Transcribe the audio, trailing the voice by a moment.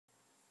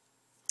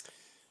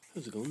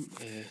How's it going?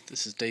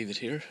 This is David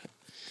here.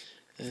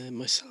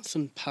 Myself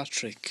and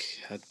Patrick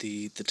had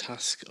the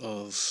task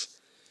of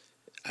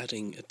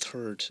adding a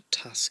third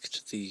task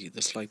to the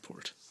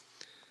Flyport.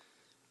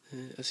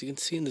 As you can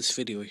see in this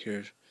video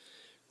here,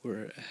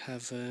 we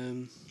have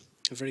a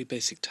very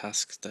basic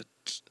task that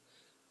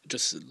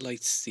just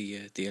lights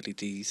the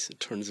LEDs,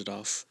 turns it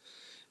off,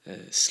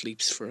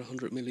 sleeps for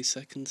 100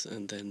 milliseconds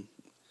and then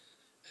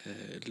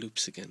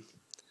loops again.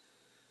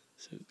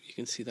 So you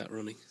can see that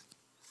running.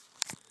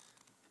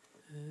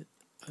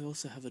 I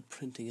also have it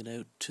printing it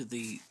out to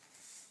the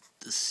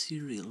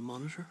serial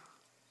monitor.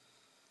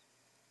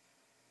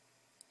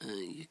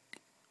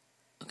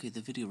 Okay, the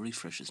video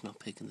refresh is not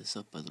picking this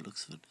up by the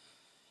looks of it,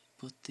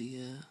 but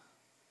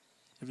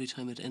every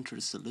time it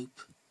enters the loop,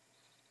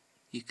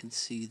 you can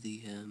see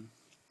the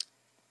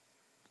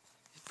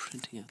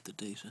printing out the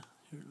data.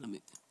 Here, let me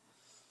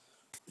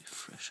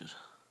refresh it,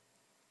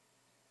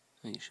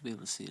 and you should be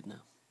able to see it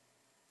now.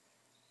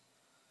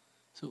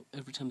 So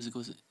every time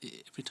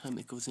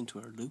it goes into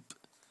our loop,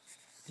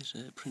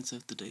 it prints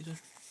out the data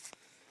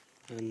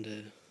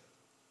and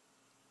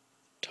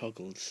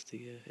toggles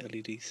the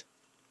LEDs.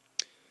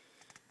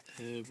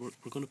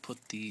 We're going to put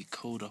the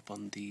code up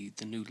on the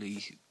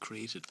newly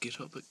created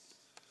GitHub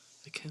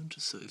account.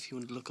 So if you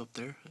want to look up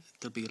there,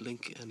 there'll be a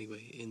link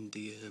anyway in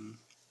the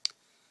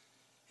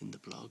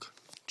blog.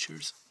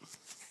 Cheers.